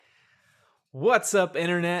What's up,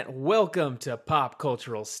 Internet? Welcome to Pop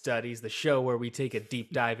Cultural Studies, the show where we take a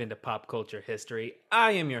deep dive into pop culture history.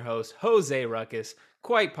 I am your host, Jose Ruckus,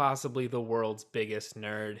 quite possibly the world's biggest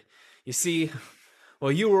nerd. You see,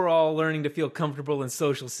 while you were all learning to feel comfortable in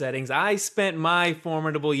social settings, I spent my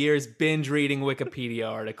formidable years binge reading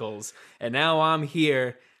Wikipedia articles, and now I'm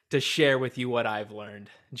here to share with you what I've learned.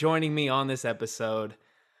 Joining me on this episode,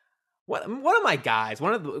 one of my guys,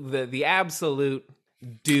 one of the absolute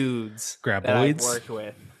dudes that I've Graboids. worked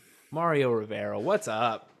with, Mario Rivero. What's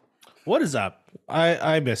up? What is up?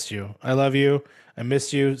 I missed you. I love you. I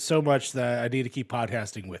missed you so much that I need to keep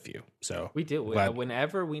podcasting with you. So We do. glad-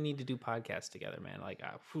 Whenever we need to do podcasts together, man, like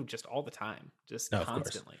just all the time, just No, of course.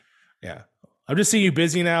 constantly. Yeah. I'm just seeing you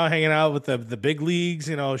busy now, hanging out with the big leagues,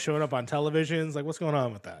 showing up on televisions. Like, what's going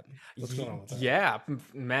on with that? What's going on with that? Yeah,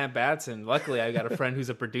 Matt Batson. Luckily, I got a friend who's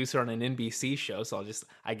a producer on an NBC show, so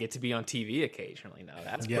I get to be on TV occasionally now.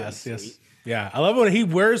 That's Yes, pretty yes. sweet. Yeah. I love when he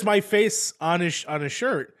wears my face on his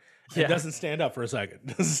shirt and Yeah. doesn't stand up for a second.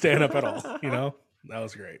 Doesn't stand up at all. That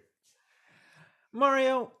was great.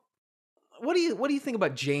 Mario, what do you think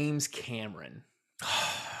about James Cameron?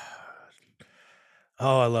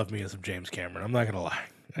 Oh, I love me some James Cameron. I'm not gonna lie.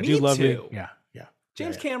 I Me do love too. me. Yeah.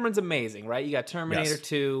 James Yeah. Cameron's amazing, right? You got Terminator Yes.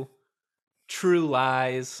 2, True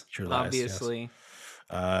Lies, True Lies, obviously,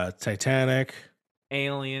 Titanic.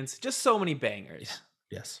 Aliens, just so many bangers.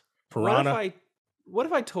 Yes. What Piranha.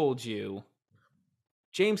 if I told you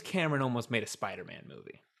James Cameron almost made a Spider-Man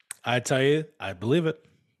movie? I tell you, I believe it.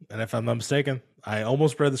 And if I'm not mistaken, I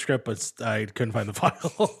almost read the script, but I couldn't find the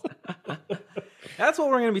file. That's what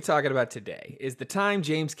we're going to be talking about today, is the time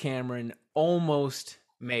James Cameron almost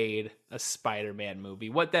made a Spider-Man movie,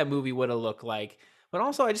 what that movie would have looked like. But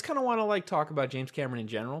also, I just kind of want to talk about James Cameron in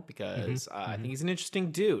general, because I think he's an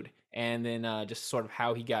interesting dude. And then just sort of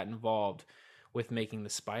how he got involved with making the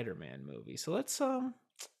Spider-Man movie. So let's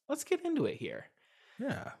get into it here.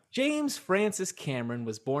 Yeah. James Francis Cameron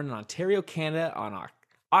was born in Ontario, Canada on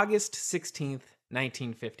August 16th,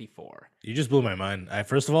 1954. You just blew my mind. I,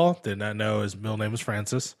 first of all, did not know his middle name was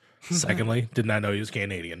Francis. Secondly, did not know he was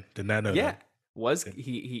Canadian. Did not know Yeah, that.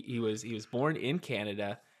 he was born in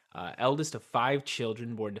Canada, eldest of 5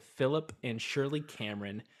 children, born to Philip and Shirley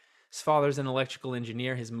Cameron. His father's an electrical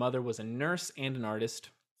engineer. His mother was a nurse and an artist.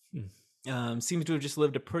 Seems to have just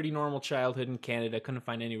lived a pretty normal childhood in Canada. Couldn't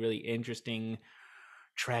find any really interesting,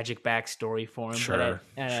 tragic backstory for him. Sure,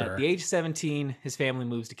 But at sure. the age of 17, his family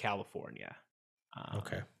moves to California.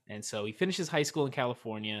 Okay. And so he finishes high school in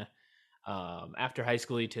California. After high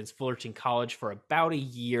school, he attends Fullerton College for about a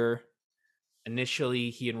year. Initially,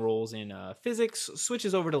 he enrolls in physics,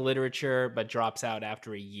 switches over to literature, but drops out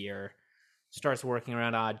after a year. Starts working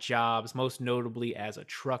around odd jobs, most notably as a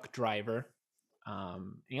truck driver.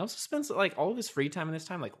 He also spends all of his free time in this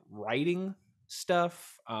time writing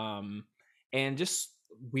stuff, and just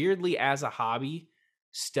weirdly as a hobby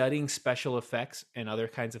studying special effects and other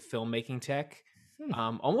kinds of filmmaking tech.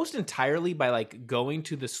 Almost entirely by going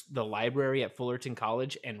to the library at Fullerton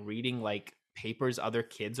College and reading papers other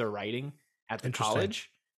kids are writing at the Interesting.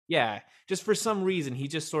 college. Yeah, just for some reason he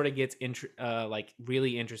just sort of gets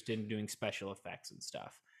really interested in doing special effects and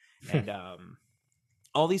stuff. And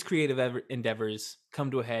all these creative endeavors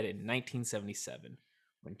come to a head in 1977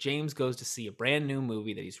 when James goes to see a brand new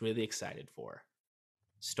movie that he's really excited for,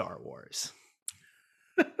 Star Wars.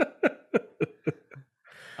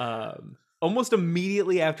 Almost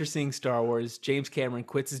immediately after seeing Star Wars, James Cameron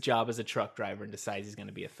quits his job as a truck driver and decides he's going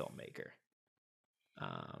to be a filmmaker.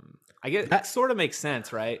 I guess that sort of makes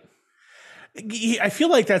sense, right? I feel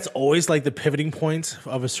like that's always the pivoting point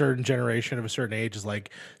of a certain generation, of a certain age, is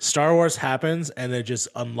Star Wars happens and it just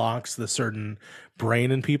unlocks the certain brain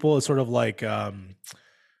in people. It's sort of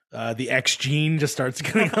the X gene just starts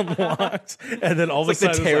getting unlocked, and then all of a It's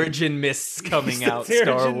the sudden Terrigen mists coming out. Star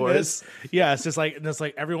Terrigen Wars. mist. Yeah, it's just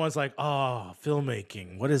everyone's oh,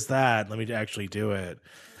 filmmaking. What is that? Let me actually do it.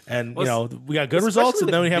 And we got good results,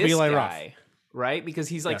 and then we have Eli Roth. Right? Because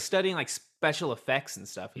he's Yeah. studying special effects and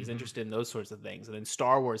stuff. He's interested in those sorts of things. And then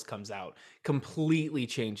Star Wars comes out, completely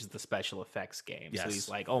changes the special effects game. Yes. So he's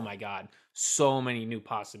oh my God, so many new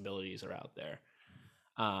possibilities are out there.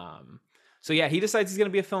 So yeah, he decides he's going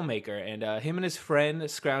to be a filmmaker, and him and his friend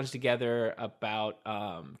scrounge together about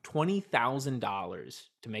 $20,000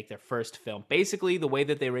 to make their first film. Basically, the way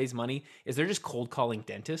that they raise money is they're just cold calling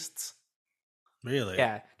dentists. Really?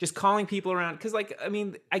 Yeah, just calling people around, because I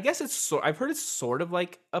guess I've heard it's sort of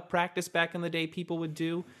like a practice back in the day people would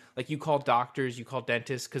do. You call doctors, you call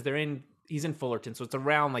dentists, because he's in Fullerton, so it's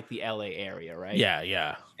around the LA area, right?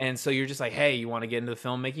 Yeah. And so you're just hey, you want to get into the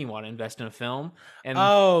filmmaking, you want to invest in a film, and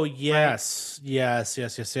Oh, yes. Yes.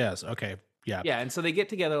 Okay. Yeah. Yeah, and so they get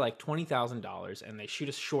together like $20,000 and they shoot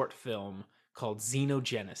a short film called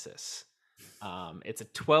Xenogenesis. It's a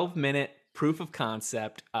 12-minute proof of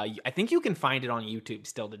concept. I think you can find it on YouTube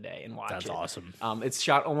still today and watch That's it. awesome. It's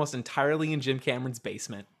shot almost entirely in Jim Cameron's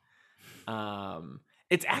basement.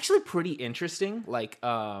 It's actually pretty interesting. Like,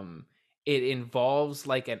 it involves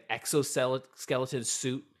like an exoskeleton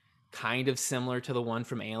suit, kind of similar to the one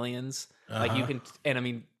from Aliens. Like you can, and I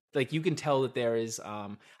mean, like you can tell that there is,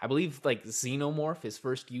 I believe like xenomorph is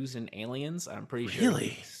first used in Aliens. I'm pretty sure Really?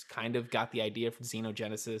 he's kind of got the idea from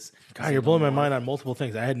Xenogenesis. God, you're blowing my mind on multiple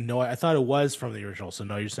things. I thought it was from the original. So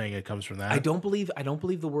no, you're saying it comes from that. I don't believe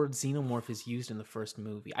the word xenomorph is used in the first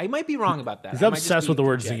movie. I might be wrong about that. He's obsessed with the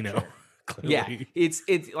word xeno. Yeah, it's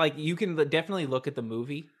like you can definitely look at the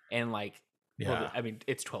movie and like, well, I mean,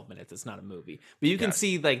 it's 12 minutes. It's not a movie, but you can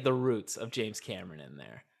see like the roots of James Cameron in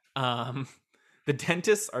there. The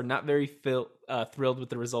dentists are not very thrilled with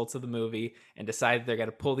the results of the movie and decide they're going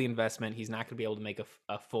to pull the investment. He's not going to be able to make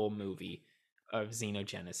a full movie of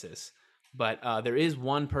Xenogenesis. But there is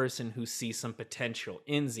one person who sees some potential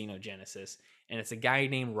in Xenogenesis, and it's a guy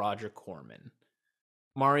named Roger Corman.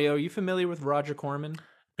 Mario, are you familiar with Roger Corman?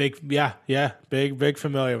 Big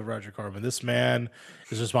familiar with Roger Corman. This man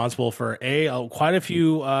is responsible for quite a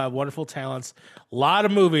few wonderful talents, a lot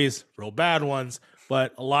of movies, real bad ones,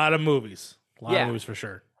 but a lot of movies. A lot of movies for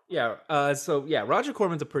sure. Yeah. Roger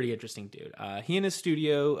Corman's a pretty interesting dude. He and his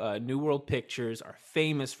studio, New World Pictures, are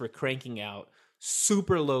famous for cranking out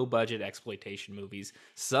super low budget exploitation movies,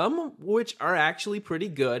 some which are actually pretty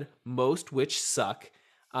good, most which suck.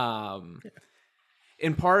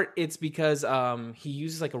 In part, it's because he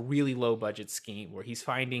uses like a really low budget scheme where he's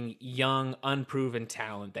finding young, unproven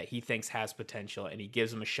talent that he thinks has potential, and he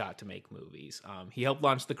gives them a shot to make movies. He helped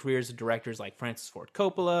launch the careers of directors like Francis Ford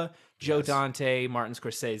Coppola, Joe Dante, Martin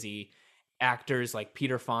Scorsese, actors like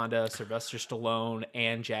Peter Fonda, Sylvester Stallone,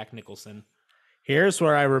 and Jack Nicholson. Here's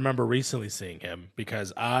where I remember recently seeing him,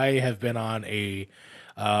 because I have been on a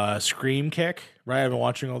Scream kick, right? I've been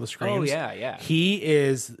watching all the Screams. Oh, yeah. He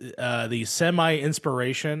is the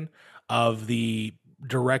semi-inspiration of the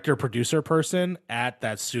director-producer person at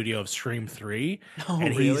that studio of Scream 3. Oh,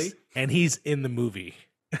 and really? He's in the movie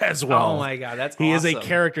as well. Oh, my God, that's He awesome. is a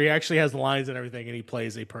character. He actually has lines and everything, and he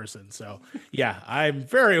plays a person. So, yeah, I'm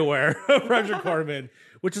very aware of Roger Corman,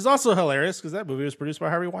 which is also hilarious because that movie was produced by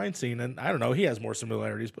Harvey Weinstein, and I don't know, he has more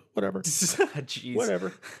similarities, but whatever. Jeez.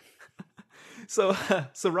 Whatever. So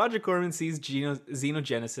Roger Corman sees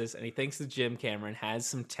Xenogenesis, and he thinks that Jim Cameron has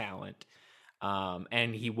some talent,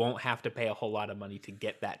 and he won't have to pay a whole lot of money to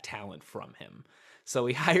get that talent from him. So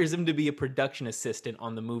he hires him to be a production assistant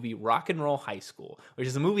on the movie Rock and Roll High School, which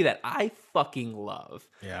is a movie that I fucking love.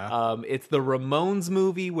 Yeah. It's the Ramones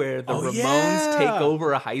movie where the Ramones take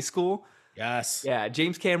over a high school. Yes. Yeah,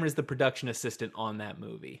 James Cameron is the production assistant on that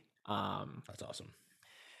movie. That's awesome.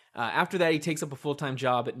 After that, he takes up a full-time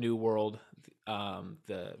job at New World,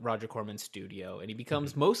 the Roger Corman studio, and he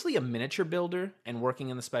becomes mostly a miniature builder and working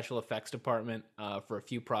in the special effects department for a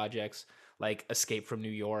few projects like Escape from New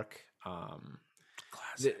York.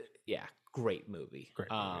 Great movie.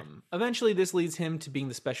 Eventually, this leads him to being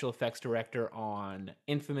the special effects director on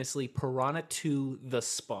infamously Piranha 2: The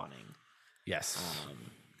Spawning. Yes.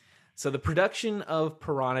 So the production of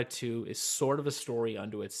Piranha 2 is sort of a story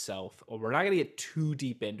unto itself. We're not going to get too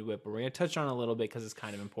deep into it, but we're going to touch on it a little bit because it's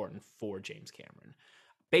kind of important for James Cameron.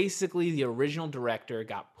 Basically, the original director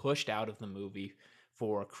got pushed out of the movie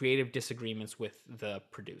for creative disagreements with the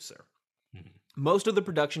producer. Mm-hmm. Most of the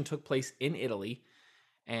production took place in Italy,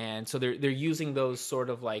 and so they're using those sort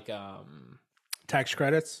of like tax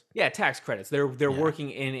credits. Yeah, tax credits. They're working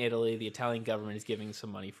in Italy. The Italian government is giving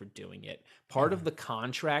some money for doing it. Part of the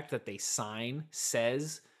contract that they sign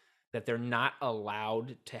says that they're not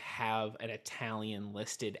allowed to have an Italian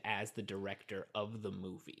listed as the director of the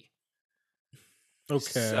movie.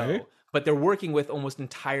 Okay. But they're working with almost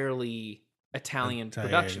entirely Italian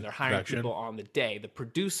production. They're hiring people on the day. The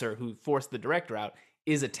producer who forced the director out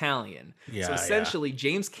is Italian. So essentially,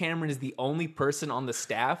 James Cameron is the only person on the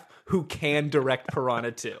staff who can direct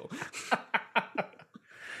Piranha 2.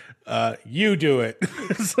 You do it.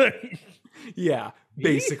 Yeah,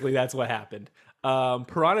 basically that's what happened.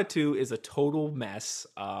 Piranha 2 is a total mess,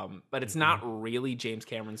 but it's not really James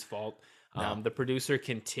Cameron's fault. The producer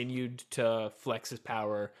continued to flex his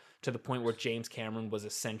power to the point where James Cameron was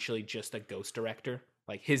essentially just a ghost director.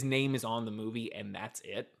 Like, his name is on the movie and that's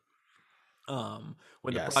it.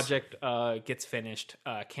 When the project gets finished,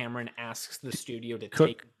 Cameron asks the studio to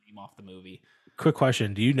take his name off the movie. Quick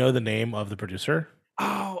question: do you know the name of the producer?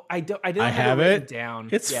 Oh, I don't. I have it down.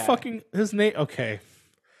 It's fucking his name. Okay,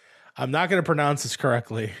 I'm not going to pronounce this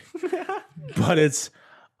correctly, but it's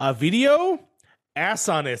a video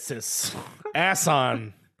asonesis.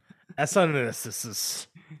 Ason. Asonesis.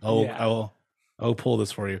 Yeah. I'll pull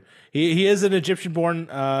this for you. He is an Egyptian-born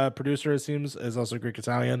producer. It seems is also Greek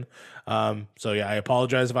Italian. So yeah, I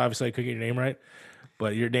apologize if obviously I couldn't get your name right,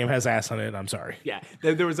 but your name has ass on it. I'm sorry. Yeah,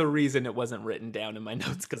 there was a reason it wasn't written down in my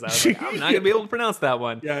notes because I was like, I'm not gonna be able to pronounce that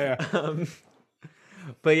one. Yeah, yeah.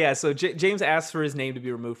 But yeah, so James asked for his name to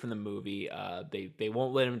be removed from the movie. They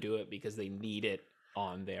won't let him do it because they need it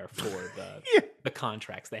on there for the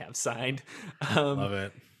contracts they have signed. Love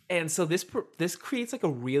it. And so this creates like a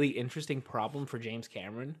really interesting problem for James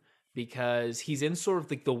Cameron because he's in sort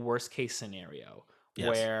of like the worst case scenario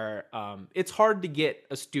where it's hard to get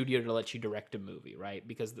a studio to let you direct a movie, right?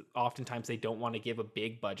 Because oftentimes they don't want to give a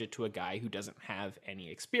big budget to a guy who doesn't have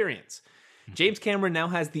any experience. James Cameron now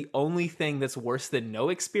has the only thing that's worse than no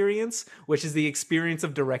experience, which is the experience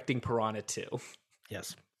of directing Piranha 2.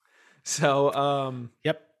 Yes. So,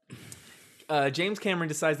 Yep. James Cameron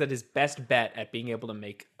decides that his best bet at being able to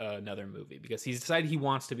make another movie, because he's decided he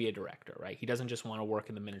wants to be a director, right? He doesn't just want to work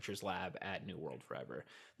in the miniatures lab at New World forever.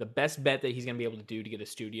 The best bet that he's going to be able to do to get a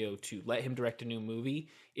studio to let him direct a new movie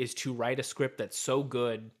is to write a script that's so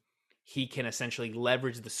good he can essentially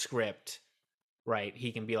leverage the script, right?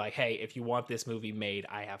 He can be like, hey, if you want this movie made,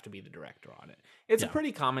 I have to be the director on it. It's a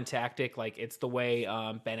pretty common tactic. Like, it's the way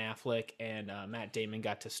Ben Affleck and Matt Damon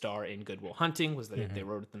got to star in Good Will Hunting, was that they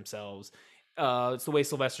wrote it themselves. It's the way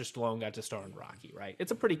Sylvester Stallone got to star in Rocky, right?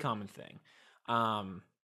 It's a pretty common thing.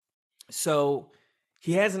 So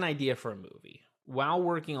he has an idea for a movie. While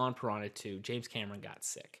working on Piranha 2, James Cameron got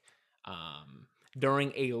sick.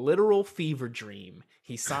 During a literal fever dream,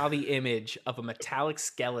 he saw the image of a metallic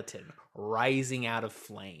skeleton rising out of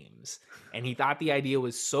flames. And he thought the idea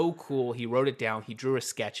was so cool, he wrote it down, he drew a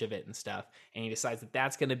sketch of it and stuff, and he decides that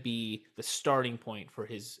that's going to be the starting point for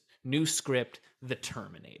his new script, The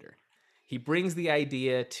Terminator. He brings the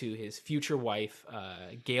idea to his future wife,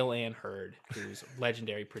 Gail Ann Hurd, who's a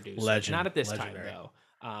legendary producer. Not at this time, though.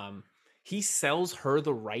 He sells her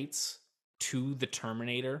the rights to The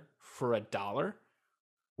Terminator for $1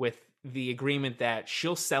 with the agreement that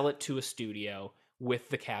she'll sell it to a studio with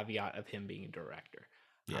the caveat of him being a director.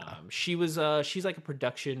 Yeah. She's like a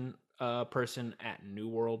production person at New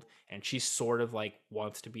World, and she sort of like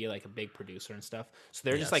wants to be like a big producer and stuff. So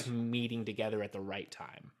they're just like meeting together at the right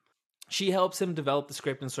time. She helps him develop the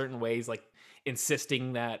script in certain ways, like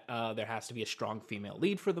insisting that there has to be a strong female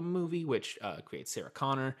lead for the movie, which creates Sarah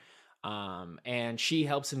Connor. And she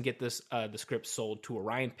helps him get the script sold to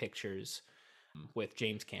Orion Pictures with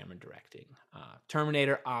James Cameron directing.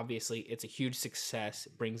 Terminator, obviously, it's a huge success.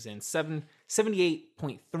 It brings in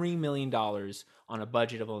 $78.3 million on a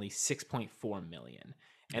budget of only $6.4 million.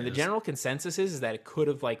 And the general consensus is that it could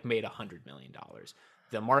have like made $100 million.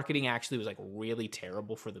 The marketing actually was like really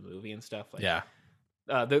terrible for the movie and stuff. Like,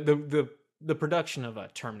 the production of a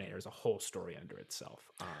Terminator is a whole story under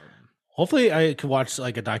itself. Hopefully, I could watch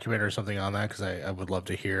like a documentary or something on that because I would love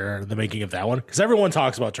to hear the making of that one. Because everyone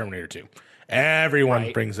talks about Terminator 2,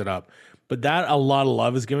 everyone brings it up, but that a lot of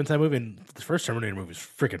love is given to that movie. And the first Terminator movie is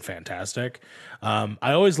freaking fantastic. I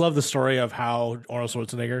always love the story of how Arnold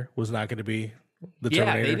Schwarzenegger was not going to be the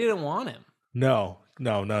Terminator. Yeah, they didn't want him. No,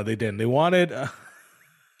 they didn't. They wanted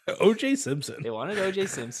O.J. Simpson. They wanted O.J.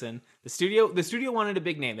 Simpson. The studio wanted a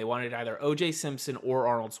big name. They wanted either O.J. Simpson or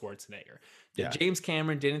Arnold Schwarzenegger. James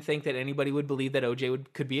Cameron didn't think that anybody would believe that O.J.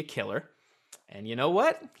 could be a killer. And you know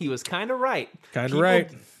what? He was kind of right.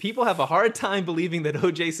 People have a hard time believing that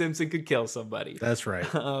O.J. Simpson could kill somebody. That's right.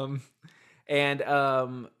 And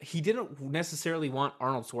he didn't necessarily want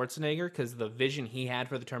Arnold Schwarzenegger because the vision he had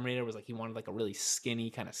for the Terminator was like he wanted like a really skinny,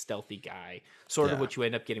 kind of stealthy guy, sort of what you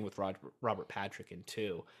end up getting with Robert Patrick in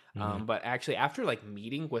 2. But actually, after like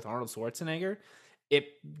meeting with Arnold Schwarzenegger,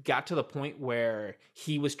 it got to the point where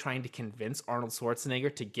he was trying to convince Arnold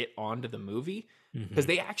Schwarzenegger to get onto the movie because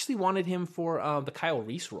they actually wanted him for the Kyle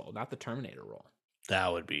Reese role, not the Terminator role.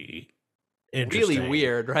 That would be really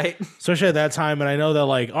weird, right? Especially at that time. And I know that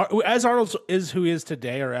like as Arnold is who he is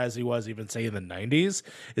today, or as he was even say in the 90s,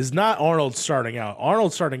 is not Arnold starting out.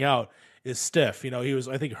 Arnold starting out is stiff. You know, he was,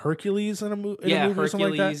 I think, Hercules in a movie.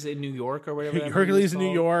 Hercules in New York or whatever. Hercules in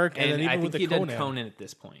New York, and then even I think with he the did Conan at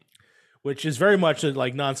this point, which is very much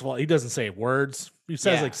like nonsense. He doesn't say words. He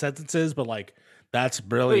says like sentences, but like that's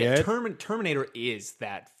brilliant. Terminator is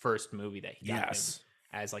that first movie that he got him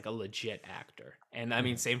as like a legit actor. And I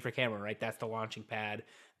mean, same for Cameron, right? That's the launching pad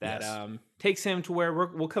that takes him to where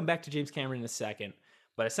we'll come back to James Cameron in a second.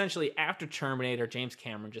 But essentially, after Terminator, James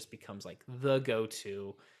Cameron just becomes like the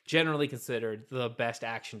go-to, generally considered the best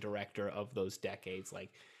action director of those decades.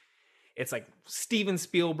 Like, it's like Steven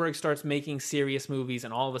Spielberg starts making serious movies,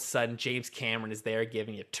 and all of a sudden James Cameron is there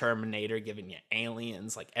giving you Terminator, giving you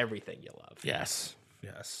Aliens, like everything you love. Yes.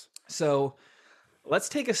 So let's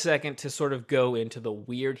take a second to sort of go into the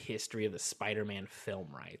weird history of the Spider-Man film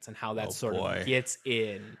rights and how that of gets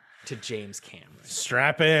in to James Cameron.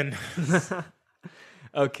 Strap in.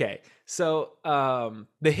 Okay, so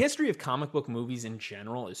the history of comic book movies in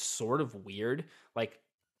general is sort of weird. Like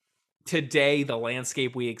today, the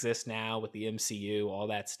landscape we exist now with the MCU, all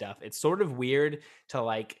that stuff, it's sort of weird to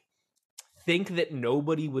like think that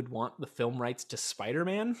nobody would want the film rights to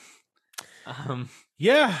Spider-Man.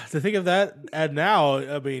 Yeah, to think of that, and now,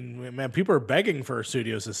 I mean, man, people are begging for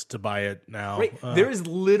studios to buy it now. Right. There is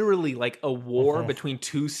literally like a war between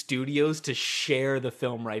two studios to share the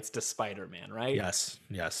film rights to Spider-Man, right? Yes.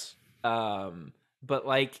 But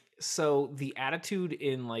like, so the attitude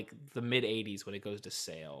in like the mid 80s when it goes to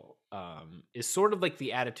sale is sort of like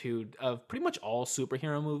the attitude of pretty much all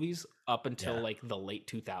superhero movies up until like the late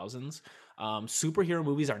 2000s. Superhero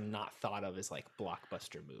movies are not thought of as like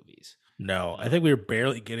blockbuster movies. No, I think we were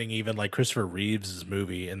barely getting even like Christopher Reeves'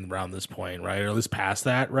 movie in around this point, right? Or at least past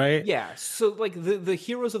that, right? Yeah. So like the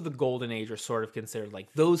heroes of the golden age are sort of considered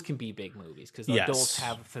like those can be big movies because the adults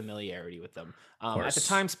have a familiarity with them. At the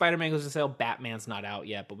time Spider-Man goes to sale, Batman's not out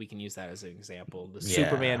yet, but we can use that as an example. The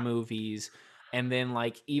Superman movies, and then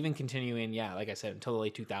like even continuing, like I said, until the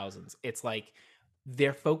late 2000s, it's like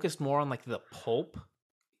they're focused more on like the pulp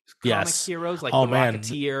comic heroes, like the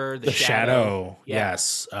Rocketeer, the Shadow.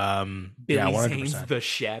 Yes. Billy Zane's The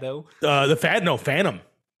Shadow. Phantom.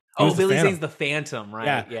 Billy Zane's the Phantom,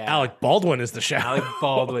 right? Yeah. Alec Baldwin is the Shadow.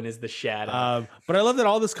 But I love that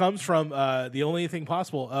all this comes from the only thing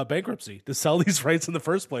possible, bankruptcy. To sell these rights in the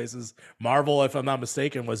first place is Marvel, if I'm not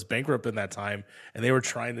mistaken, was bankrupt in that time, and they were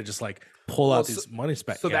trying to just like pull out these money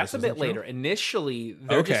specs. So that's a bit later. Initially,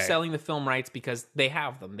 they're just selling the film rights because they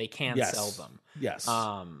have them. They can sell them. Yes.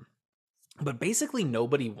 But basically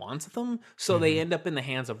nobody wants them, so they end up in the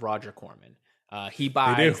hands of Roger Corman. He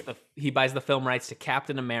buys the film rights to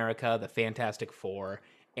Captain America, the Fantastic Four,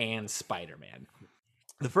 and Spider-Man.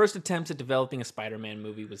 The first attempts at developing a Spider-Man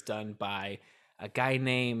movie was done by a guy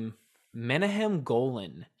named Menahem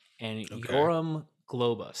Golan and Yoram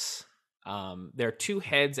Globus. There are two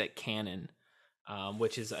heads at Canon,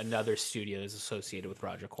 which is another studio that's associated with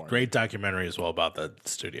Roger Corman. Great documentary as well about the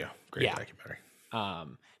studio. Great documentary.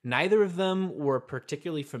 Neither of them were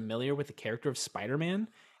particularly familiar with the character of Spider-Man,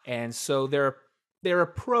 and so their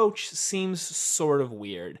approach seems sort of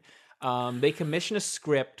weird. They commission a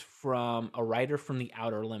script from a writer from The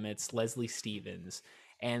Outer Limits, Leslie Stevens,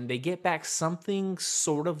 and they get back something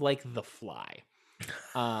sort of like The Fly.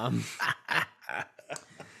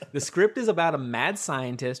 The script is about a mad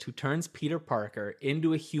scientist who turns Peter Parker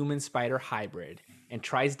into a human spider hybrid and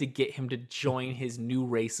tries to get him to join his new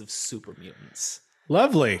race of super mutants.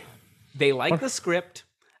 Lovely. They like the script.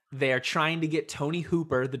 They are trying to get Tony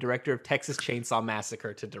Hooper, the director of Texas Chainsaw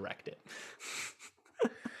Massacre, to direct it.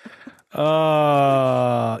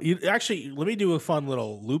 Actually, let me do a fun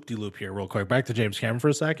little loop-de-loop here real quick. Back to James Cameron for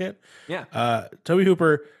a second. Yeah. Toby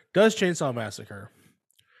Hooper does Chainsaw Massacre.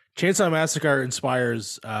 Chainsaw Massacre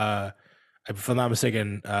inspires, if I'm not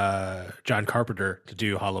mistaken, John Carpenter to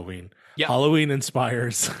do Halloween. Yep. Halloween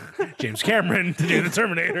inspires James Cameron to do the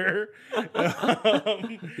Terminator.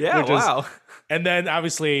 Wow. And then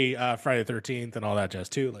obviously Friday the 13th and all that jazz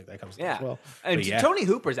too. Like that comes as well. And Tony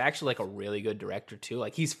Hooper is actually like a really good director too.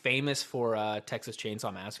 Like he's famous for Texas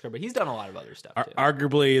Chainsaw Massacre, but he's done a lot of other stuff too.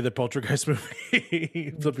 Arguably the Poltergeist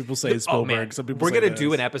movie. Some people say it's Spielberg. Some people we're gonna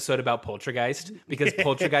do an episode about Poltergeist because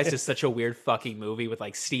Poltergeist is such a weird fucking movie with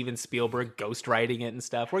like Steven Spielberg ghostwriting it and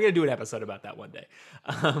stuff. We're gonna do an episode about that one day.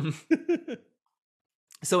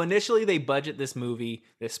 So initially they budget this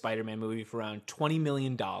Spider-Man movie for around $20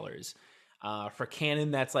 million. For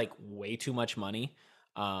Canon, that's like way too much money.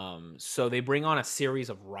 So they bring on a series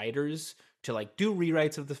of writers to like do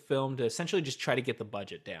rewrites of the film to essentially just try to get the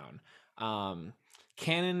budget down.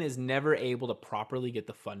 Canon is never able to properly get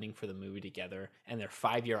the funding for the movie together, and their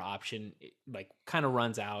 5-year option like kind of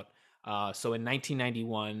runs out. So in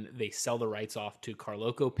 1991, they sell the rights off to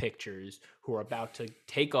Carloco Pictures, who are about to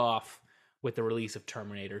take off with the release of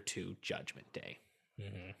Terminator 2 Judgment Day.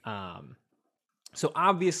 Mm-hmm. So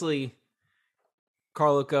obviously,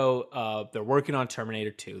 Carloco, they're working on Terminator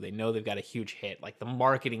 2. They know they've got a huge hit. Like the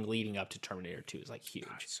marketing leading up to Terminator 2 is like huge.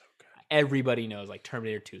 So everybody knows like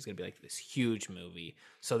Terminator 2 is going to be like this huge movie.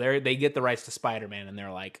 So they get the rights to Spider-Man and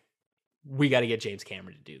they're like, we got to get James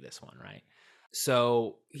Cameron to do this one, right?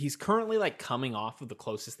 So he's currently like coming off of the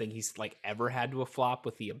closest thing he's like ever had to a flop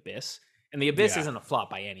with The Abyss. And The Abyss Yeah. isn't a flop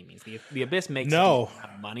by any means. The Abyss makes No. a decent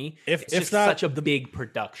amount of money. If It's just not such a big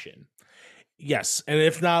production. Yes, and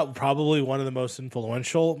if not, probably one of the most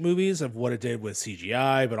influential movies of what it did with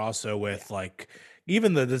CGI, but also with like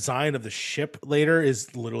even the design of the ship later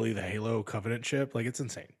is literally the Halo Covenant ship. Like it's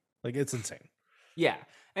insane. Like it's insane. Yeah,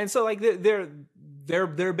 and so like they're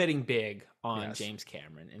betting big on Yes. James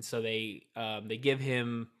Cameron, and so they give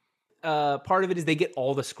him part of it is they get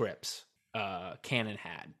all the scripts Canon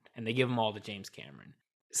had, and they give them all to James Cameron.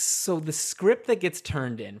 So the script that gets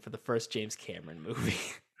turned in for the first James Cameron movie.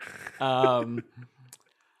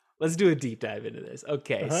 Let's do a deep dive into this.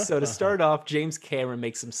 Okay, so to start off, James Cameron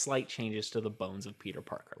makes some slight changes to the bones of Peter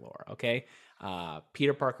Parker lore. Okay,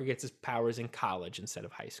 Peter Parker gets his powers in college instead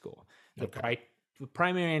of high school. The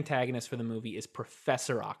primary antagonist for the movie is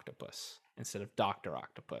Professor Octopus instead of Dr.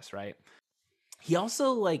 Octopus, right? He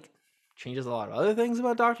also like changes a lot of other things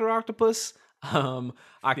about Dr. Octopus.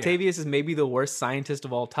 Octavius is maybe the worst scientist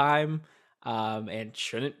of all time, and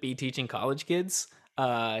shouldn't be teaching college kids.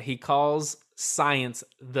 He calls science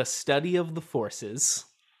the study of the forces.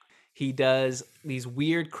 He does these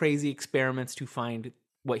weird, crazy experiments to find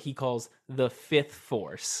what he calls the fifth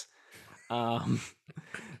force. As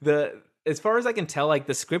far as I can tell, like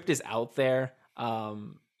the script is out there.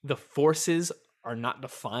 The forces are not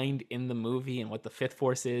defined in the movie, and what the fifth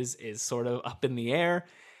force is sort of up in the air.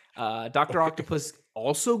 Dr. Octopus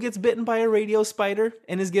also gets bitten by a radio spider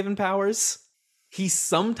and is given powers. He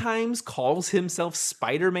sometimes calls himself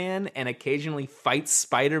Spider-Man and occasionally fights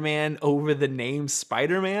Spider-Man over the name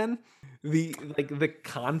Spider-Man. The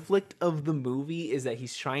conflict of the movie is that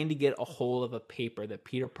he's trying to get a hold of a paper that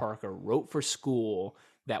Peter Parker wrote for school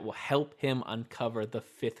that will help him uncover the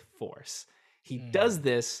fifth force. He does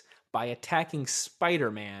this by attacking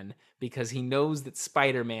Spider-Man because he knows that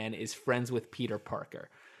Spider-Man is friends with Peter Parker.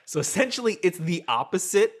 So essentially, it's the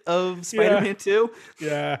opposite of Spider-Man 2.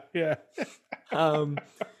 Yeah.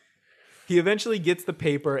 He eventually gets the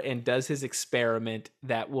paper and does his experiment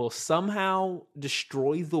that will somehow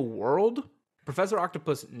destroy the world. Professor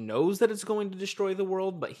Octopus knows that it's going to destroy the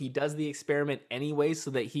world, but he does the experiment anyway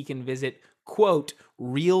so that he can visit, quote,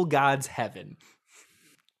 real God's heaven.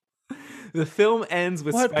 The film ends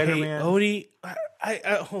with Spider-Man. Odie,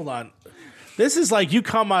 I hold on. This is like you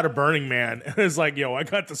come out of Burning Man and it's like, yo, I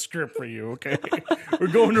got the script for you, okay? We're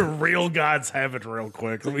going to real God's heaven real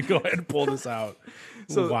quick. Let me go ahead and pull this out.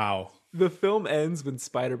 So, wow. The film ends when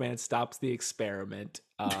Spider-Man stops the experiment,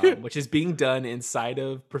 which is being done inside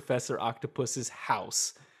of Professor Octopus's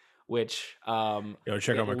house, which check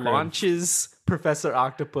out my crib. Launches Professor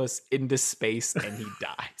Octopus into space and he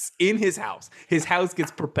dies in his house. His house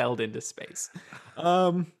gets propelled into space.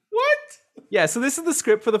 What? Yeah, so this is the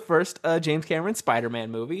script for the first James Cameron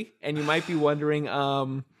Spider-Man movie, and you might be wondering,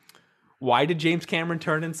 why did James Cameron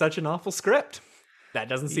turn in such an awful script? That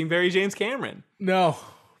doesn't seem very James Cameron. No.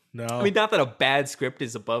 I mean, not that a bad script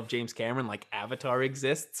is above James Cameron, like Avatar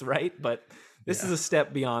exists, right? But this is a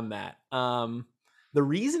step beyond that. The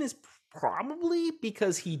reason is probably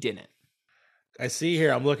because he didn't. I see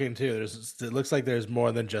here, I'm looking too. It looks like there's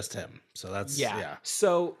more than just him. So that's, yeah.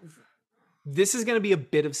 So this is going to be a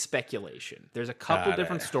bit of speculation. There's a couple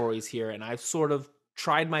different stories here, and I've sort of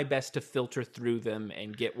tried my best to filter through them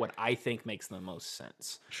and get what I think makes the most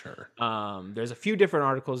sense. Sure. There's a few different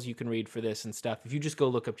articles you can read for this and stuff. If you just go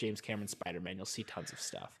look up James Cameron Spider-Man, you'll see tons of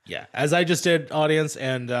stuff. Yeah, as I just did, audience,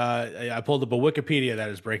 and I pulled up a Wikipedia that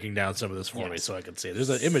is breaking down some of this for me so I can see it. There's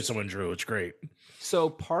an image someone drew. It's great. So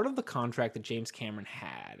part of the contract that James Cameron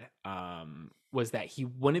had was that he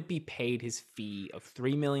wouldn't be paid his fee of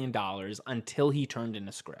 $3 million until he turned in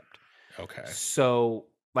a script. Okay. So,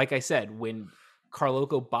 like I said, when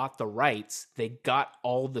Carloco bought the rights, they got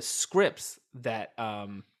all the scripts that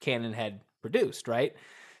Canon had produced, right?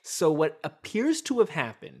 So what appears to have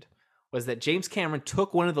happened was that James Cameron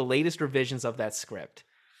took one of the latest revisions of that script,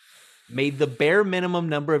 made the bare minimum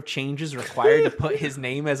number of changes required to put his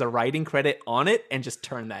name as a writing credit on it, and just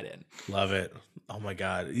turned that in. Love it. Oh my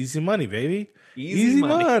God. Easy money, baby. Easy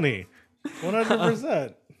money.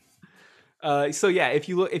 100%. So yeah, if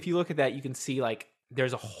you look at that, you can see like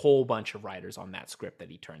there's a whole bunch of writers on that script that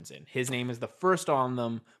he turns in. His name is the first on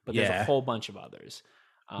them, but there's a whole bunch of others.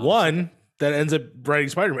 One that ends up writing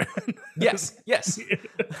Spider-Man. Yes.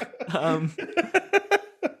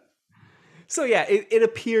 So yeah, it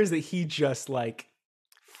appears that he just like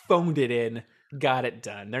phoned it in, got it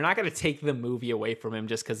done. They're not going to take the movie away from him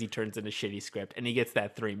just because he turns in a shitty script and he gets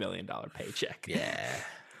that $3 million paycheck.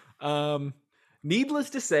 Yeah. Needless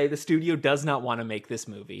to say, the studio does not want to make this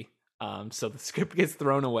movie. So the script gets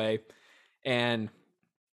thrown away and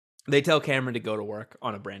they tell Cameron to go to work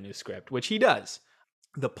on a brand new script, which he does.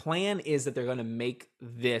 The plan is that they're going to make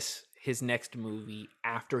this his next movie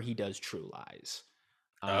after he does True Lies.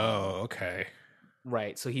 Okay.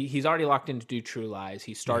 Right. So he's already locked in to do True Lies.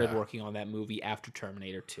 He started working on that movie after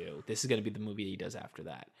Terminator 2. This is going to be the movie he does after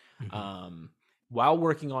that. While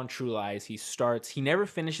working on True Lies, he never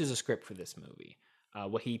finishes a script for this movie.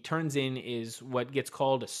 What he turns in is what gets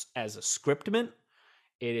called as a scriptment.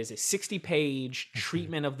 It is a 60-page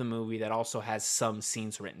treatment of the movie that also has some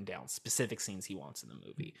scenes written down, specific scenes he wants in the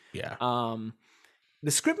movie. Yeah.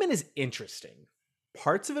 The scriptment is interesting.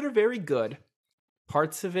 Parts of it are very good.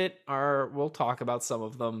 Parts of it we'll talk about some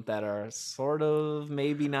of them that are sort of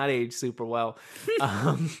maybe not aged super well.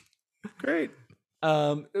 Great.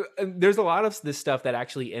 There's a lot of this stuff that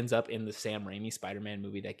actually ends up in the Sam Raimi Spider-Man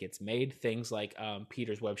movie that gets made. Things like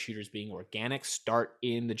Peter's web shooters being organic start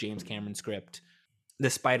in the James Cameron script. The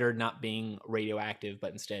spider not being radioactive,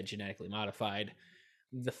 but instead genetically modified.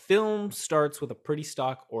 The film starts with a pretty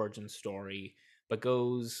stock origin story, but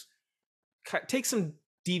takes some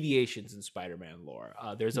deviations in Spider-Man lore.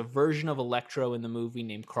 There's a version of Electro in the movie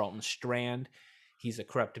named Carlton Strand. He's a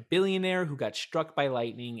corrupt billionaire who got struck by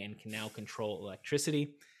lightning and can now control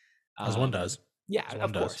electricity. As one does. Yeah,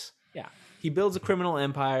 of course. Yeah. He builds a criminal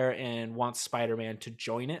empire and wants Spider-Man to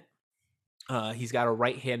join it. He's got a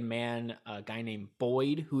right-hand man, a guy named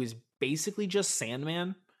Boyd, who is basically just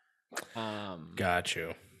Sandman. Got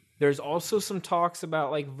you. There's also some talks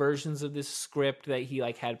about like versions of this script that he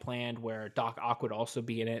like had planned where Doc Ock would also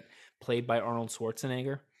be in it, played by Arnold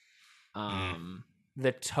Schwarzenegger.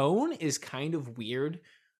 The tone is kind of weird.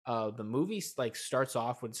 The movie like starts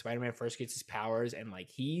off when Spider-Man first gets his powers and like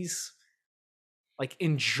he's like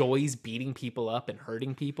enjoys beating people up and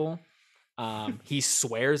hurting people. He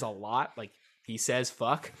swears a lot, like he says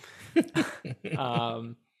fuck.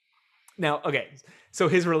 Now, okay, so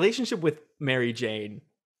his relationship with Mary Jane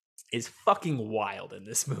is fucking wild in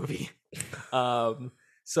this movie.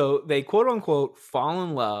 So they quote unquote fall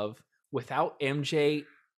in love without MJ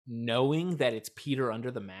knowing that it's Peter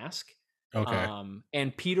under the mask. Okay.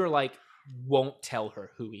 And Peter like won't tell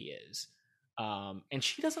her who he is. And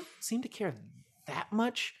she doesn't seem to care that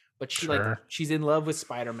much, but she's in love with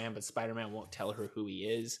Spider-Man, but Spider-Man won't tell her who he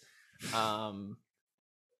is.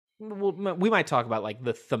 We might talk about like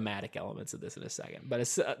the thematic elements of this in a second, but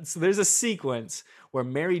so there's a sequence where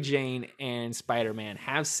Mary Jane and Spider-Man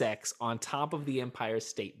have sex on top of the Empire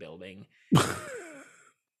State Building,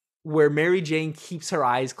 where Mary Jane keeps her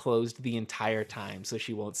eyes closed the entire time so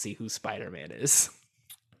she won't see who Spider-Man is.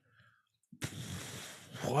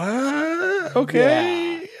 What?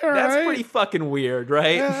 Okay. Yeah. All That's right. pretty fucking weird,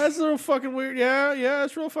 right? Yeah, that's a little fucking weird. Yeah,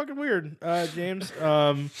 it's real fucking weird, James.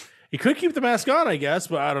 You could keep the mask on, I guess,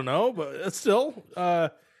 but I don't know. But it's still, yeah,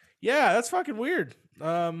 that's fucking weird.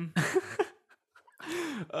 How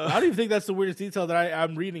do you think that's the weirdest detail that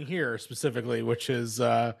I'm reading here specifically? Which is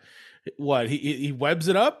what he webs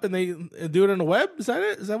it up and they do it on a web. Is that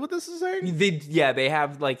it? Is that what this is saying? They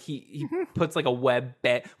have like he puts like a web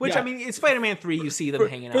bed, which I mean, in Spider-Man 3, you see them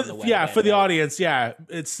hanging out on the web. Yeah, bed, for the right? audience, yeah,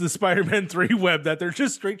 it's the Spider-Man 3 web that they're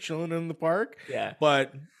just straight chilling in the park. Yeah,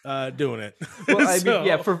 but doing it. Well, I mean,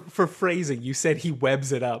 yeah, for phrasing, you said he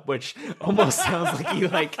webs it up, which almost sounds like he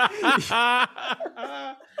like.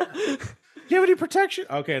 Do you have any protection?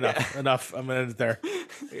 Okay, enough. I'm gonna end it there.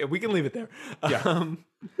 Yeah, we can leave it there. Yeah.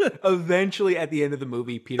 Eventually, at the end of the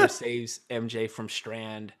movie, Peter saves MJ from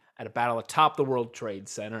Strand at a battle atop the World Trade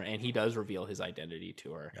Center, and he does reveal his identity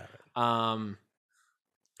to her.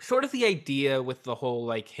 Sort of the idea with the whole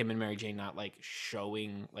like him and Mary Jane not like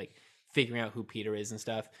showing like figuring out who Peter is and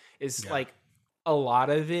stuff is like a lot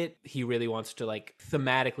of it. He really wants to like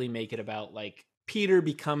thematically make it about like Peter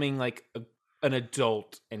becoming like an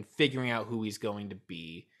adult and figuring out who he's going to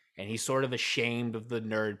be. And he's sort of ashamed of the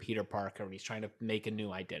nerd Peter Parker, and he's trying to make a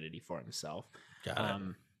new identity for himself. I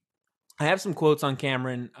have some quotes on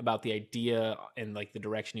Cameron about the idea and like the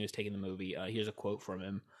direction he was taking the movie. Here's a quote from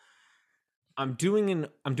him. I'm doing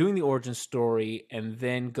the origin story and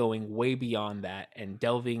then going way beyond that and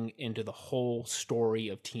delving into the whole story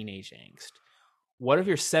of teenage angst. What if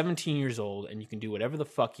you're 17 years old and you can do whatever the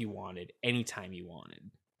fuck you wanted anytime you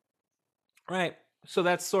wanted? Right. So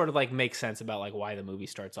that's sort of like makes sense about like why the movie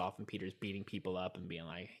starts off and Peter's beating people up and being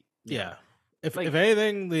like, yeah. If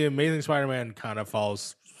anything, the Amazing Spider-Man kind of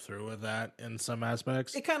falls through with that in some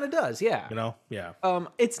aspects. It kind of does, yeah. You know, yeah.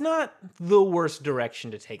 It's not the worst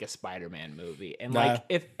direction to take a Spider-Man movie, and like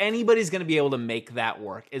if anybody's gonna be able to make that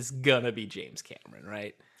work, it's gonna be James Cameron,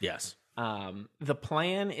 right? Yes. The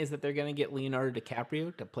plan is that they're gonna get Leonardo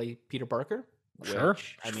DiCaprio to play Peter Parker. Sure.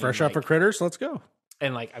 Which, I mean, fresh out for Critters. Let's go.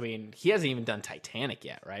 And like, I mean, he hasn't even done Titanic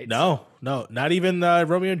yet, right? No, not even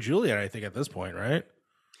Romeo and Juliet. I think at this point, right?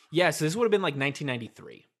 Yeah, so this would have been like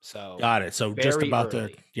 1993. So Got it. So just very about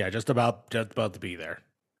early. just about to be there.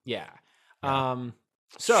 Yeah. Yeah.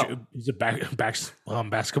 So Is it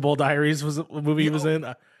Basketball Diaries was a movie he was in?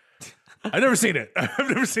 I've never seen it. I've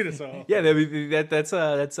never seen it. So yeah, that's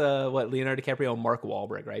what Leonardo DiCaprio and Mark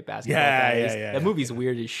Wahlberg, right? Basketball Yeah, Diaries. yeah, That movie's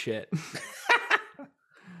weird as shit.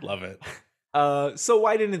 love it. So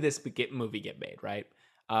why didn't this movie get made, right?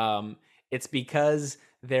 It's because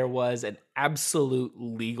there was an absolute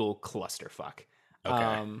legal clusterfuck.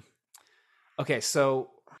 Okay. Okay, so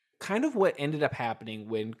kind of what ended up happening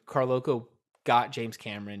when Carloco got James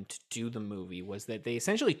Cameron to do the movie was that they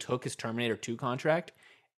essentially took his Terminator 2 contract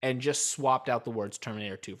and just swapped out the words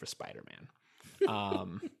Terminator 2 for Spider-Man.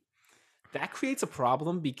 That creates a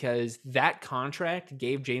problem because that contract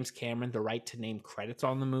gave James Cameron the right to name credits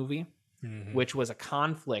on the movie, which was a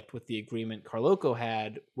conflict with the agreement Carloco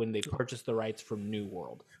had when they purchased the rights from New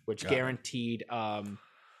World, which guaranteed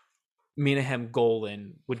Menahem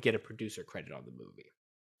Golan would get a producer credit on the movie.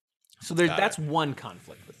 So that's one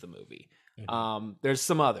conflict with the movie. There's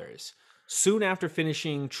some others. Soon after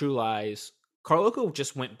finishing True Lies, Carloco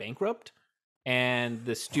just went bankrupt, and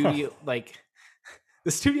the studio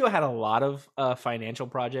the studio had a lot of financial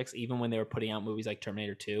projects, even when they were putting out movies like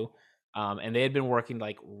Terminator 2, and they had been working to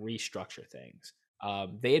like restructure things.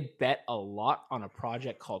 They had bet a lot on a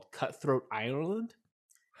project called Cutthroat Island.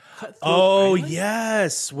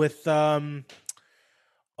 Yes, with oh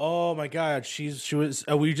my god, she was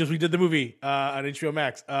we did the movie on HBO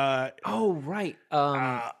Max. Right.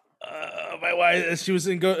 My wife, she was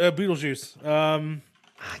in Beetlejuice. I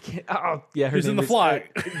can't. Oh yeah, her Who's in name The Fly?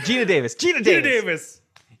 Gina Davis. Gina Davis.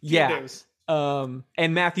 Yeah.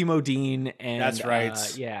 And Matthew Modine, and that's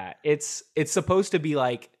right. Yeah, it's supposed to be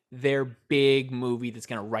like their big movie that's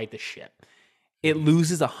gonna right the ship. It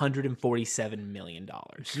loses $147 million.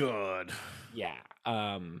 Good. Yeah.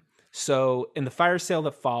 So in the fire sale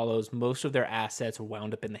that follows, most of their assets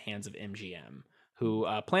wound up in the hands of MGM, who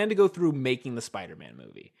plan to go through making the Spider-Man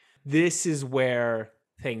movie. This is where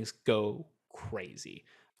things go crazy.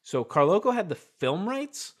 So Carloco had the film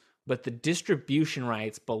rights, but the distribution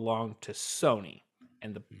rights belonged to Sony,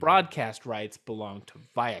 and the broadcast rights belonged to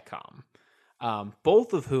Viacom,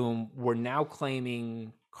 both of whom were now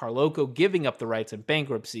claiming Carloco giving up the rights in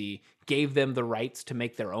bankruptcy gave them the rights to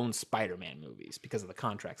make their own Spider-Man movies because of the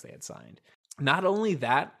contracts they had signed. Not only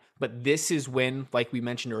that, but this is when, like we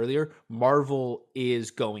mentioned earlier, Marvel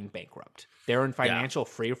is going bankrupt. They're in financial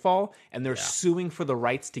freefall, and they're suing for the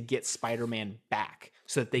rights to get Spider-Man back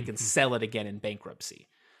so that they can sell it again in bankruptcy.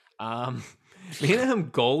 Menahem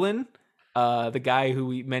Golan, the guy who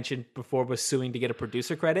we mentioned before was suing to get a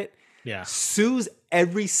producer credit, sues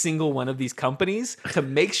every single one of these companies to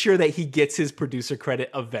make sure that he gets his producer credit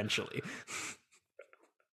eventually.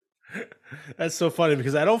 That's so funny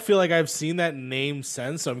because I don't feel like I've seen that name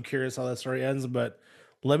since. So I'm curious how that story ends. But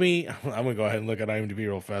I'm gonna go ahead and look at IMDb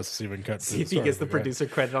real fast to see if we can cut. See if he gets the producer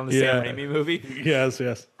credit on the Sam Raimi movie. Yes.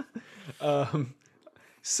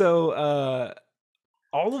 So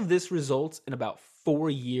all of this results in about 4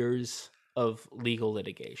 years of legal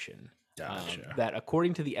litigation. Gotcha. That,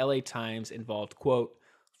 according to the LA Times, involved, quote,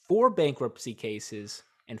 4 bankruptcy cases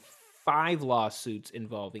and 5 lawsuits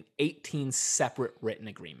involving 18 separate written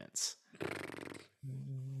agreements.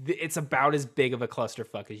 It's about as big of a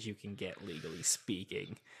clusterfuck as you can get, legally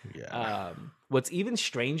speaking. Yeah. What's even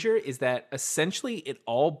stranger is that essentially it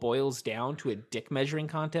all boils down to a dick measuring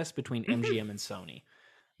contest between MGM and Sony.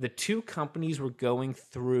 The two companies were going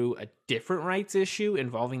through a different rights issue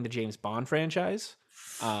involving the James Bond franchise.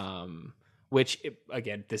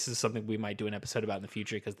 Again, this is something we might do an episode about in the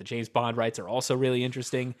future because the James Bond rights are also really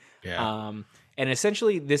interesting. Yeah. And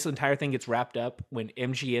essentially, this entire thing gets wrapped up when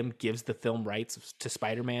MGM gives the film rights to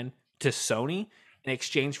Spider-Man to Sony in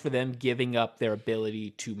exchange for them giving up their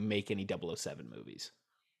ability to make any 007 movies.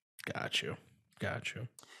 Got you.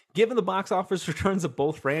 Given the box office returns of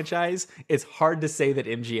both franchise, it's hard to say that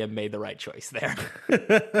MGM made the right choice there.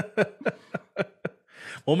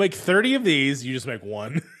 We'll make 30 of these. You just make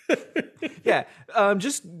one. Yeah.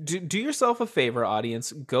 Just do yourself a favor,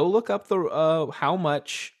 audience. Go look up the how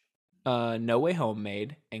much No Way Home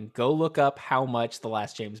made, and go look up how much the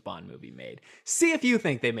last James Bond movie made. See if you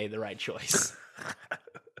think they made the right choice.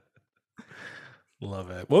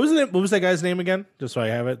 Love it. What was that guy's name again? Just so I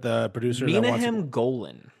have it. The producer. Menahem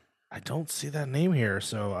Golan. I don't see that name here,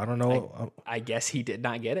 so I don't know. I guess he did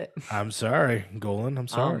not get it. I'm sorry, Golan. I'm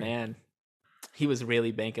sorry. Oh man, he was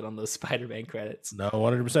really banking on those Spider-Man credits. No,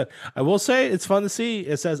 100%. I will say it's fun to see.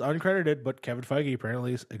 It says uncredited, but Kevin Feige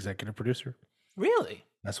apparently is executive producer. Really?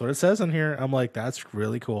 That's what it says on here. I'm like, that's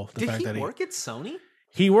really cool. Did he work at Sony?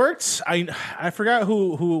 He worked. I forgot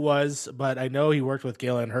who it was, but I know he worked with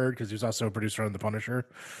Galen Hurd because he was also a producer on The Punisher,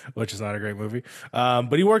 which is not a great movie.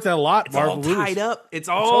 But he worked at a lot. It's all tied up. It's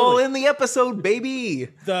all in the episode, baby.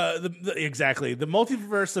 Exactly. The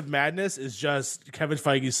multiverse of madness is just Kevin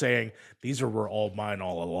Feige saying these were all mine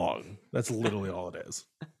all along. That's literally all it is.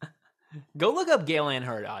 Go look up Galen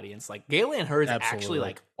Hurd, audience. Like Galen Hurd is actually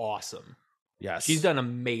like awesome. Yes, she's done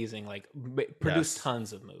amazing. Like produced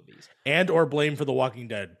tons of movies, and or blame for the Walking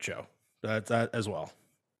Dead show. That as well.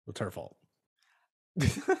 It's her fault.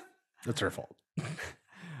 It's her fault.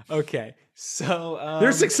 Okay, so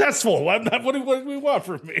they're successful. What do we want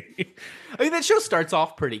from me? I mean, that show starts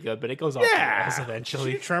off pretty good, but it goes off the rails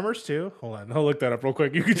eventually. She did Tremors too. Hold on, I'll look that up real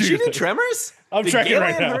quick. You can do. She did Tremors. I'm checking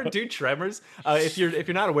right now. Her do Tremors. If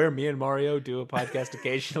you're not aware, me and Mario do a podcast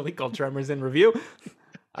occasionally called Tremors in Review.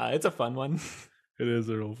 It's a fun one. It is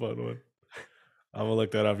a real fun one. I'm gonna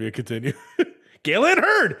look that up. You continue. Galen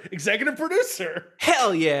Hurd, executive producer.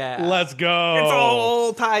 Hell yeah! Let's go. It's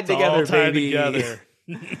all tied together, all tied baby. Together.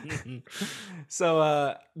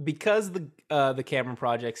 So, because the Cameron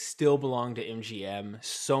projects still belong to MGM,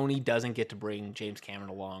 Sony doesn't get to bring James Cameron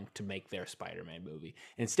along to make their Spider-Man movie.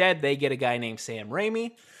 Instead, they get a guy named Sam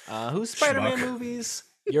Raimi, whose Spider-Man movies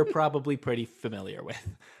you're probably pretty familiar with.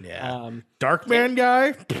 Yeah. Darkman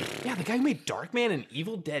guy? Yeah, the guy who made Darkman and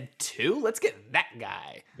Evil Dead 2? Let's get that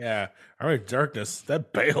guy. Yeah. All right, Darkness.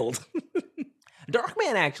 That bailed.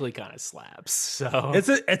 Darkman actually kind of slaps. So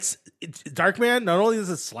it's Darkman. Not only does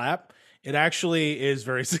it slap, it actually is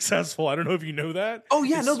very successful. I don't know if you know that. Oh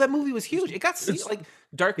yeah, no, that movie was huge. It got like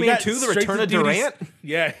Darkman 2: The Return of Durant.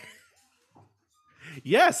 Yeah.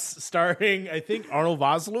 Yes, starring I think Arnold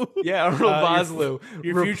Vosloo. Yeah, Arnold Vosloo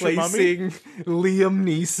your replacing Liam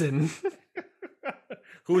Neeson,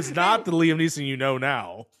 who is not the Liam Neeson you know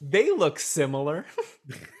now. They look similar.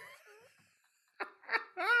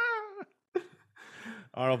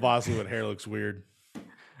 Arnold Vosloo with hair looks weird.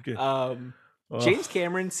 James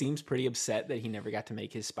Cameron seems pretty upset that he never got to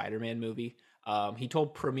make his Spider-Man movie. He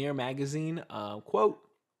told Premiere Magazine, quote,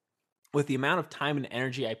 "With the amount of time and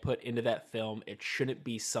energy I put into that film, it shouldn't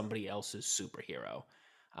be somebody else's superhero."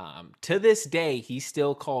 To this day, he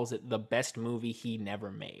still calls it the best movie he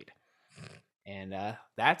never made. And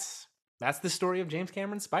that's the story of James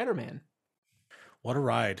Cameron's Spider-Man. What a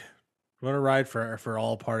ride. What a ride for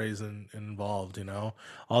all parties involved, you know?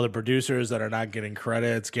 All the producers that are not getting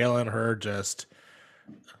credits, Galen Hurd just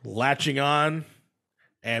latching on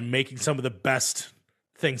and making some of the best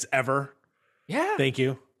things ever. Yeah. Thank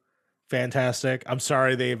you. Fantastic. I'm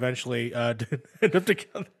sorry they eventually didn't end up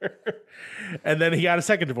together. And then he got a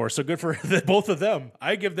second divorce. So good for both of them.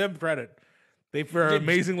 I give them credit. They're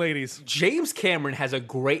amazing ladies. James Cameron has a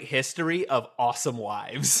great history of awesome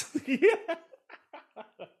wives. Yeah.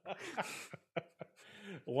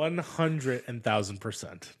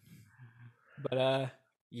 100,000%. But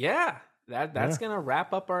yeah, that's gonna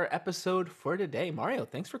wrap up our episode for today. Mario,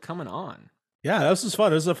 thanks for coming on. Yeah, this was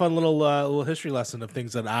fun. It was a fun little history lesson of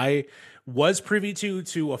things that I was privy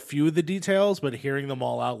to a few of the details, but hearing them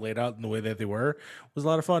all out laid out in the way that they were was a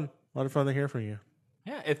lot of fun. A lot of fun to hear from you.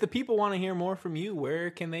 Yeah, if the people want to hear more from you,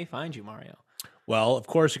 where can they find you, Mario? Well, of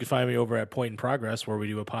course, you can find me over at Point in Progress, where we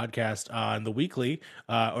do a podcast on the weekly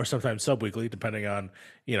or sometimes sub-weekly, depending on,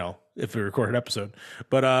 if we record an episode.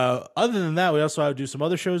 But other than that, we also do some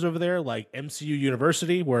other shows over there, like MCU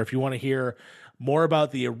University, where if you want to hear more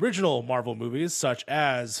about the original Marvel movies, such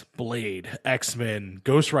as Blade, X-Men,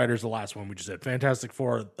 Ghost Rider's the last one we just did, Fantastic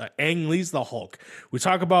Four, Ang Lee's the Hulk. We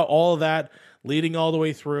talk about all of that, leading all the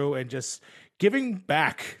way through, and just giving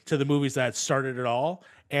back to the movies that started it all,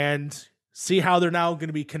 and see how they're now going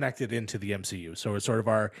to be connected into the MCU. So it's sort of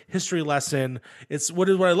our history lesson. It's what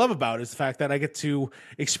I love about it is the fact that I get to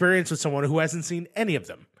experience with someone who hasn't seen any of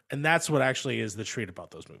them. And that's what actually is the treat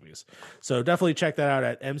about those movies. So definitely check that out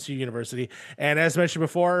at MCU University. And as mentioned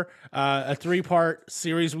before, a 3-part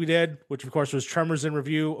series we did, which of course was Tremors in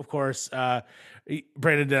Review. Of course,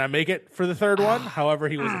 Brandon did not make it for the third one. However,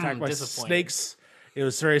 he was attacked by snakes. It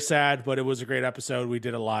was very sad, but it was a great episode. We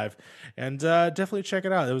did it live. And definitely check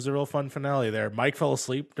it out. It was a real fun finale there. Mike fell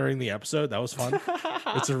asleep during the episode. That was fun.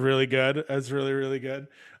 It's really good. It's really, really good.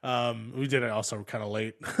 We did it also kind of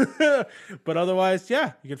late. But otherwise,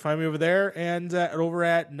 yeah, you can find me over there and over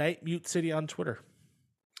at Night Mute City on Twitter.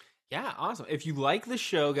 Yeah, awesome. If you like the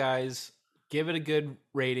show, guys, give it a good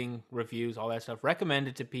rating, reviews, all that stuff. Recommend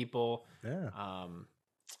it to people. Yeah.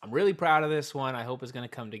 I'm really proud of this one. I hope it's going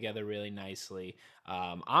to come together really nicely.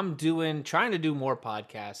 I'm trying to do more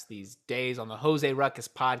podcasts these days on the Jose Ruckus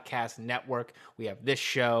Podcast Network. We have this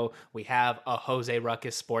show. We have a Jose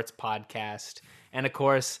Ruckus Sports Podcast. And of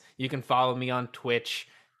course, you can follow me on Twitch,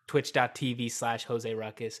 twitch.tv/Jose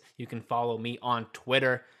Ruckus. You can follow me on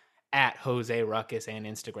Twitter at Jose Ruckus and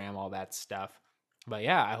Instagram, all that stuff. But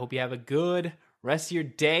yeah, I hope you have a good rest of your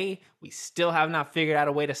day. We still have not figured out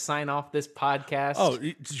a way to sign off this podcast. Oh,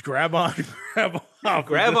 just grab on, grab off.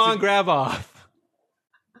 Grab on, grab off.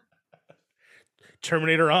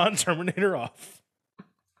 Terminator on, Terminator off.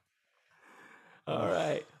 All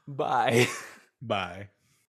right. Bye. Bye.